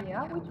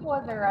Crimea, which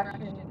was a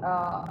Russian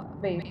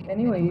base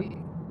anyway,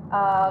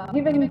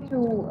 given to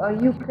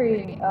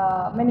Ukraine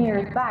many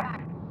years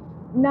back.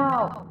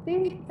 Now,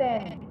 since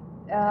then,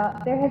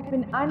 there has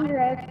been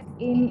unrest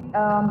in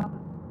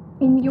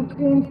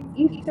Ukraine's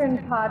eastern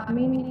part,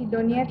 mainly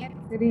Donetsk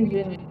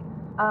region,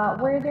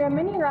 where there are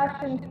many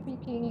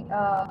Russian-speaking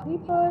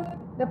people.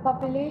 The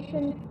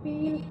population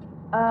feel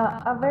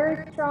a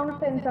very strong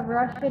sense of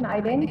Russian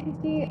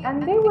identity,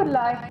 and they would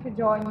like to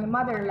join the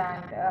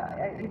motherland,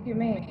 if you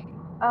may.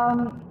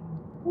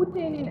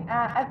 Putin,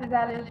 as is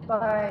alleged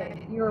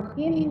by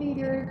European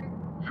leaders,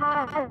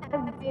 has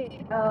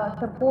been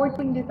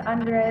supporting this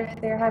unrest.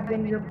 There have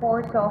been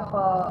reports of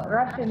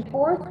Russian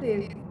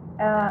forces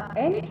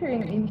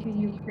entering into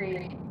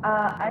Ukraine,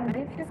 and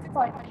this is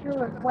quite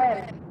true as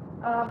well.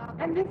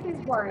 And this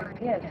is worrying,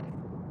 yes.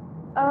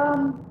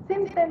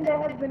 Since then, there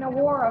has been a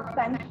war of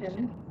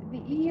sanctions. The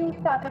EU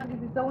started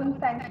with its own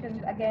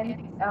sanctions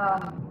against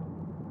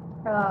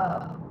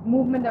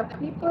movement of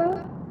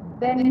people,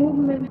 then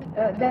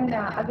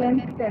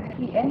against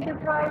key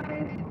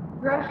enterprises.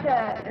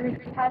 Russia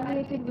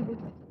retaliated with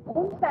its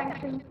own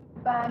sanctions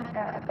ban,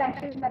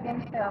 sanctions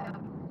against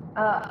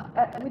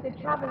with a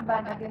travel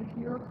ban against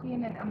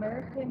European and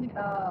American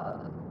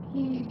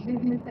key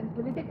business and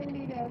political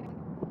leaders.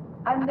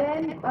 And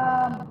then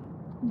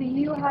the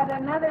EU had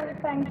another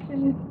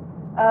sanctions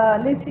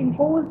list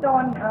imposed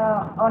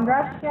on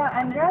Russia,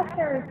 and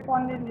Russia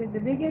responded with the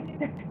biggest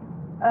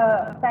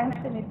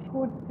sanction it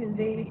could till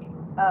date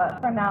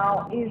for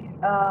now is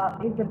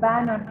a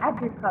ban on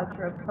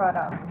agricultural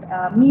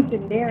products, meat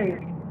and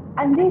dairy,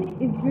 and this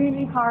is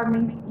really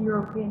harming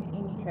European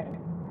interests.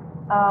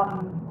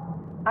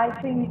 I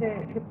think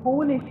the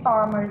Polish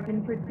farmers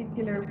in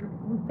particular,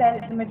 who sell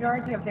the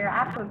majority of their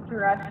apples to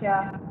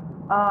Russia,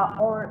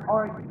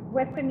 or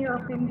Western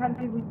European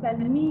countries who sell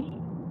meat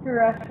to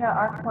Russia,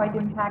 are quite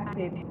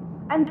impacted.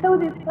 And so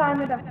this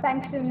climate of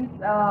sanctions,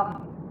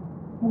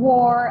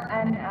 war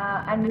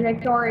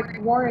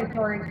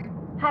rhetoric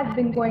has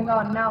been going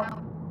on. Now,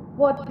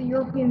 what the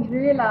Europeans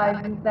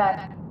realize is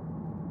that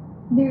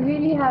they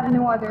really have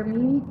no other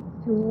means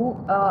to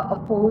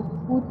oppose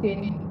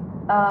Putin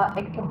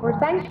except for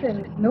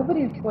sanctions.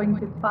 Nobody's going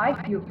to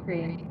fight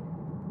Ukraine.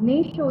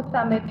 NATO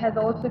summit has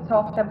also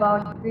talked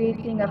about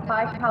creating a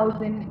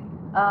 5,000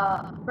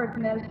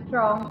 personnel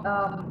strong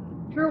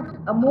troops,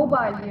 a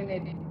mobile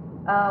unit,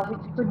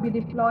 which could be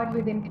deployed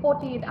within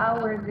 48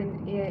 hours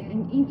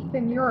in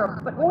Eastern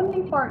Europe, but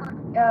only for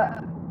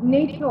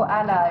NATO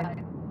allies.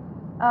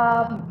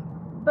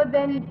 But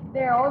then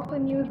there are also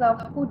news of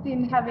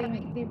Putin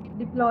having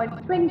deployed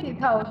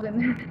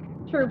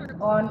 20,000 troops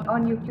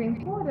on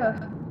Ukraine's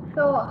border.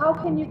 So how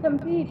can you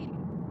compete?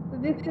 So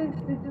this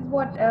is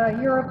what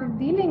Europe is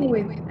dealing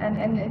with,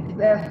 and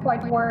it's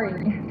quite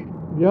worrying.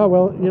 Yeah,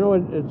 well, you know,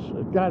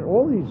 it's got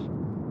all these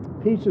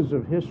pieces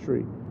of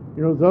history.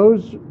 You know,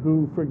 those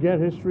who forget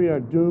history are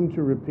doomed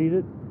to repeat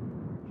it.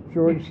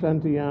 George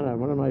Santayana,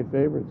 one of my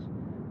favorites.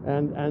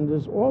 And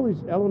there's all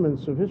these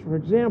elements of history. For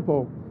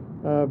example,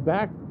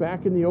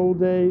 back in the old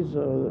days,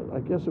 I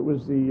guess it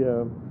was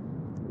the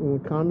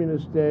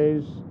communist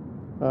days,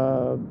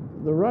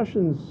 the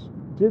Russians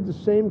did the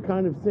same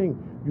kind of thing,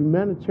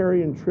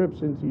 humanitarian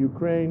trips into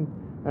Ukraine,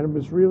 and it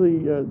was really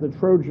the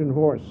Trojan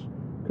horse,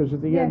 because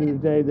at the end of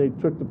the day, they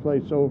took the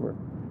place over.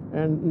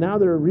 And now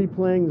they're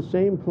replaying the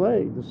same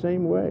play, the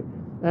same way.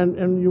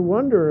 And you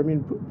wonder, I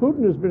mean,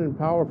 Putin has been in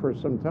power for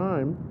some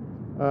time,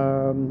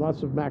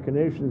 lots of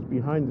machinations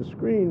behind the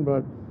screen,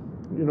 but,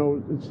 you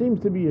know, it seems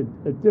to be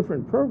a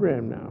different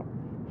program now.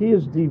 he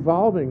is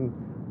devolving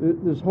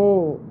this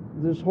whole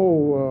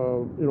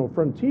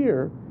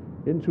frontier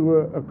into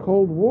a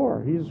Cold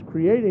War. He's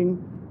creating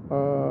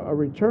a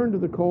return to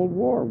the Cold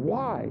War.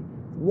 Why?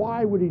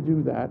 Why would he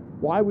do that?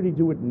 Why would he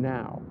do it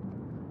now?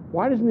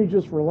 Why doesn't he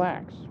just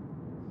relax?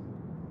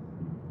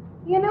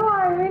 You know,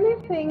 I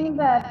really think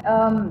that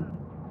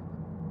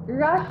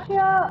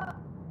Russia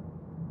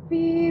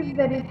feels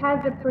that it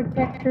has a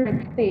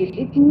protectorate state.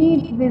 It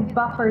needs this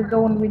buffer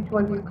zone, which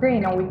was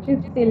Ukraine, or which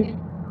is still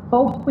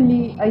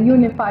hopefully a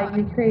unified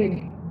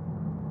Ukraine.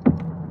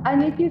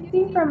 And if you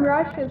see from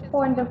Russia's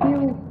point of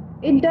view,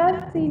 it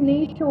does see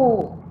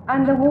NATO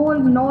and the whole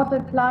North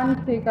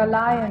Atlantic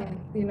alliance,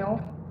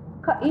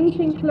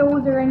 inching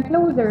closer and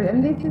closer.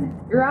 And this is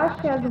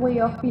Russia's way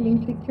of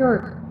feeling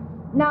secure.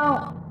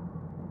 Now,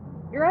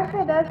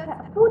 Russia does,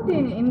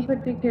 Putin in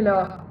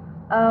particular,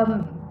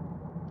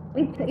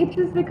 it's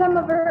just become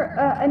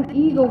an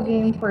ego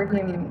game for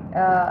him.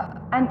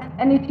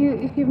 And if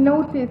you've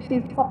noticed,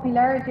 his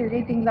popularity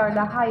ratings are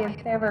the highest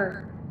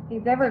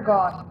he's ever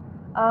got.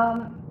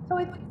 So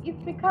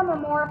it's become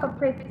more of a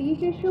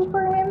prestige issue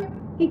for him.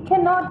 He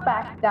cannot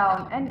back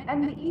down,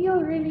 and the EU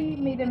really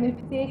made a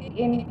mistake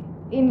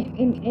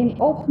in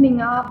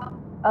opening up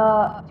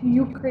to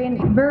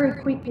Ukraine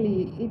very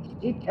quickly.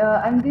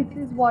 And this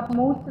is what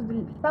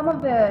some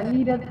of the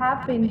leaders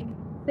have been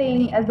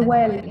saying as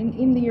well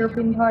in the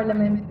European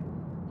Parliament,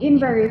 in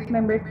various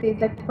member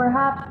states, that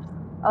perhaps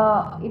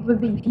it was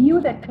the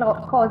EU that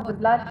caused the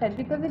bloodshed,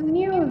 because it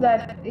knew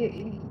that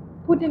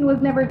Putin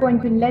was never going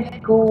to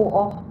let go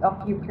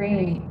of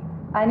Ukraine.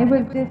 And it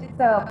was just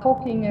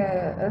poking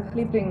a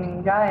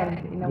sleeping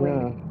giant in a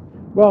way.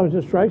 Well, it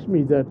just strikes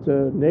me that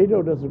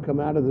NATO doesn't come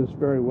out of this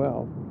very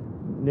well.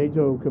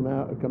 NATO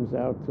comes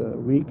out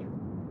weak.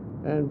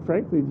 And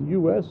frankly, the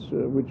U.S.,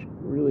 which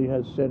really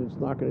has said it's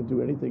not going to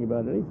do anything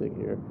about anything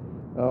here,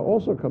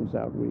 also comes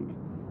out weak.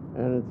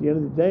 And at the end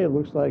of the day, it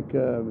looks like,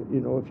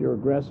 if you're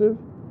aggressive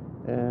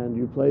and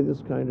you play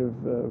this kind of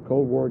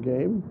Cold War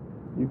game,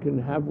 you can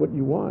have what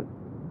you want.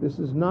 This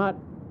is not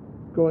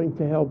going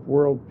to help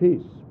world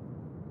peace.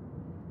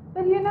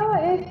 But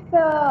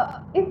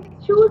it's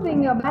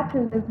choosing a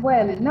battle as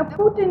well. Now,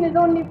 Putin is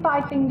only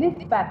fighting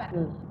this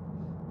battle,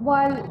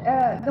 while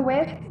the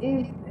West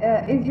is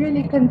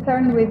really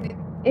concerned with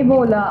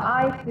Ebola,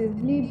 ISIS,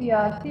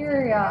 Libya,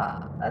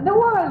 Syria, the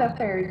world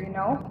affairs,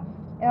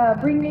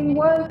 bringing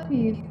world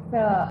peace,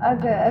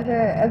 as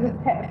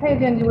a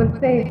pageant would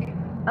say.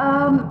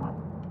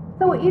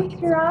 So it's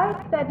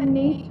right that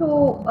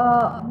NATO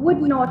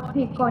would not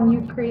take on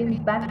Ukraine's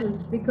battles,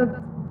 because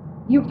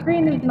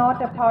Ukraine is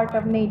not a part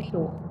of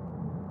NATO.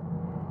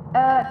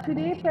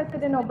 Today,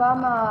 President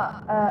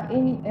Obama,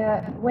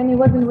 when he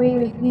was in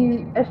Wales,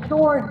 he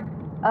assured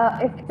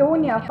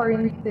Estonia, for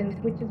instance,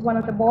 which is one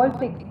of the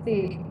Baltic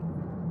states,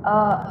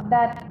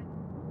 that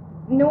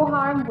no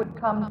harm would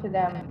come to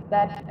them,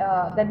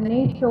 that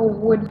NATO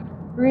would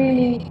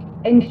really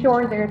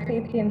ensure their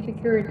safety and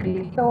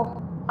security.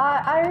 So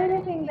I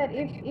really think that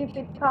if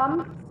it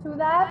comes to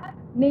that,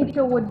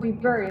 NATO would be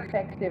very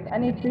effective,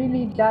 and it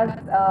really does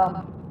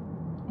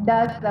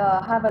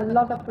have a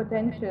lot of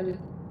potential.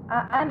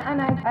 And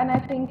I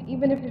think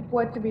even if it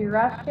were to be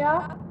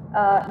Russia,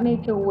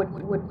 NATO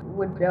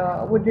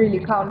would really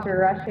counter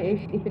Russia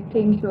if it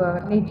came to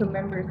a NATO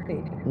member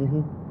state.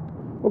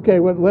 Mm-hmm. Okay,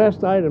 one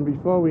last item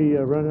before we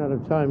run out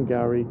of time,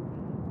 Guari.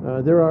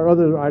 There are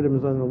other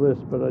items on the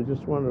list, but I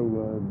just want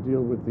to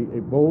deal with the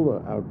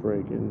Ebola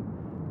outbreak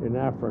in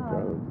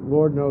Africa.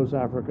 Lord knows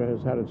Africa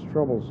has had its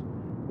troubles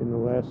in the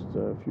last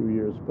few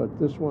years, but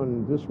this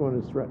one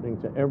is threatening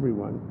to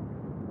everyone.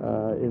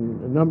 In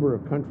a number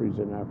of countries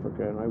in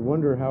Africa, and I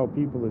wonder how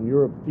people in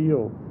Europe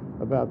feel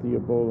about the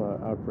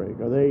Ebola outbreak.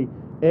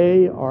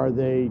 Are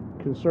they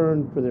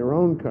concerned for their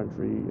own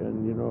country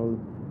and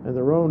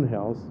their own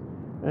health,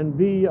 and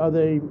B, are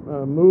they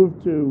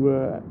moved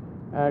to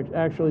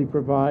actually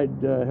provide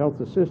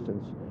health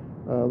assistance?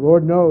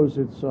 Lord knows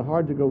it's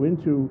hard to go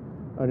into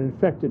an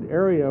infected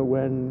area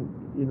when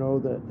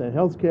the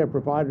healthcare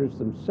providers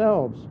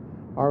themselves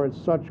are at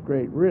such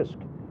great risk,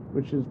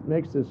 which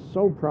makes this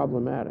so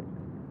problematic.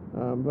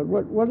 But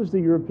what is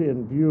the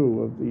European view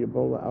of the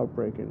Ebola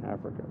outbreak in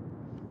Africa?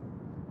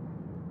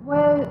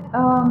 Well,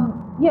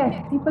 yes,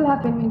 people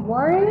have been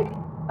worried.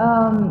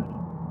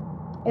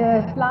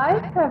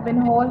 Flights have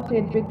been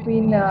halted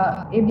between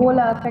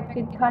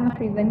Ebola-affected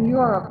countries and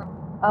Europe.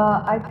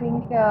 I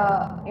think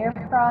Air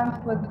France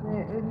was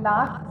the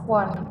last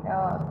one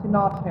to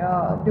not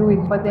do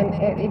it, but then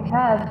it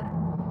has.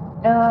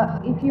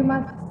 If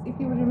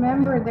you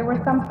remember, there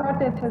were some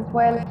protests as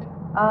well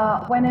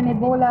when an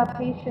Ebola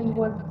patient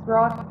was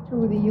brought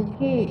to the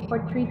UK for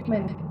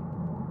treatment.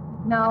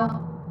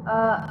 Now,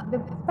 the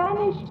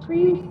Spanish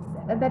priest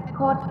that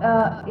caught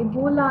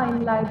Ebola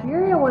in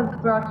Liberia was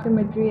brought to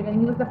Madrid, and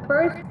he was the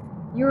first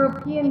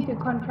European to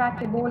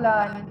contract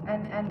Ebola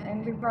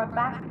and be brought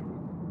back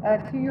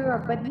to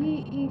Europe, but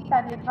he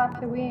sadly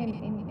passed away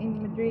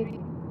in Madrid.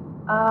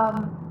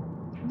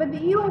 But the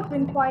EU has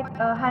been quite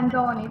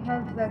hands-on. It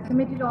has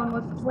committed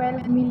almost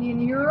 12 million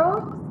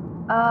euros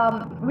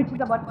which is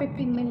about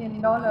 $15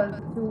 million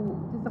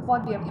to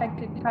support the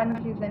affected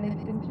countries, and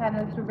it's been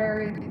channeled to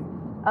various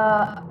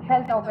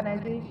health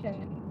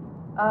organizations.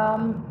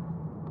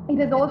 It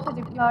has also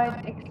deployed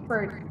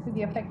experts to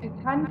the affected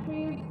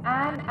countries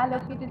and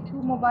allocated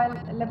 2 mobile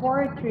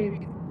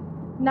laboratories.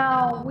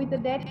 Now, with the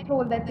death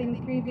toll that's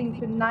increasing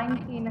to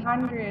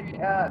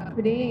 1,900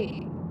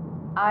 today,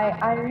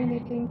 I really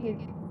think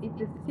it's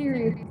a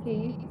serious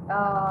case,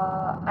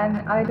 and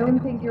I don't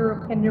think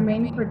Europe can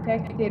remain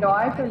protected or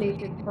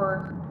isolated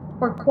for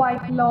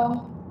quite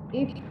long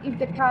if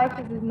the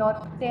crisis is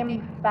not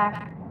stemmed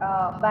back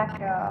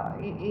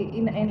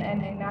in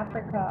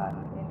Africa,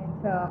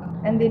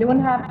 and they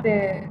don't have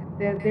the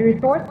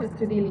resources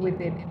to deal with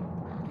it.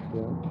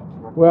 Yeah.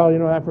 Well, you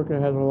know, Africa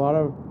has a lot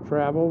of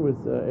travel with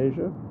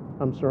Asia.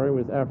 I'm sorry,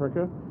 with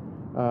Africa,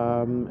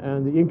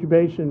 and the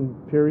incubation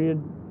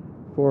period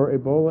for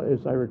Ebola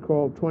is, I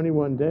recall,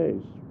 21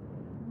 days.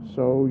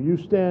 So you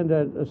stand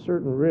at a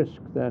certain risk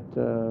that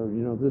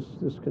you know,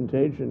 this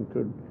contagion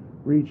could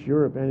reach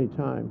Europe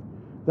anytime.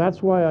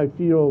 That's why I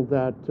feel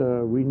that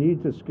we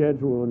need to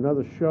schedule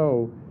another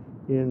show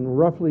in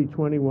roughly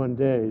 21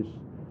 days,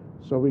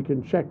 so we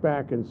can check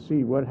back and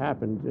see what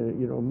happened.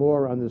 You know,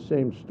 more on the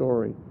same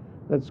story.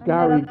 That's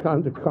Guari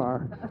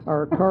Khandekar,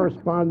 our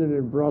correspondent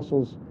in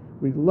Brussels.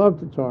 We'd love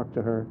to talk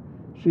to her.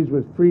 She's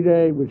with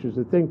FRIDE, which is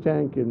a think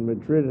tank in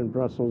Madrid and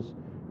Brussels,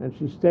 and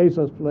she stays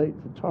up late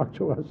to talk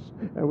to us,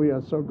 and we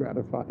are so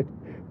gratified.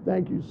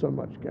 Thank you so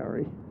much,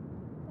 Guari.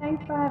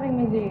 Thanks for having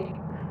me, Jay.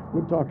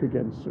 We'll talk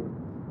again soon.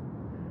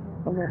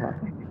 Aloha.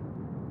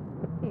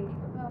 Okay.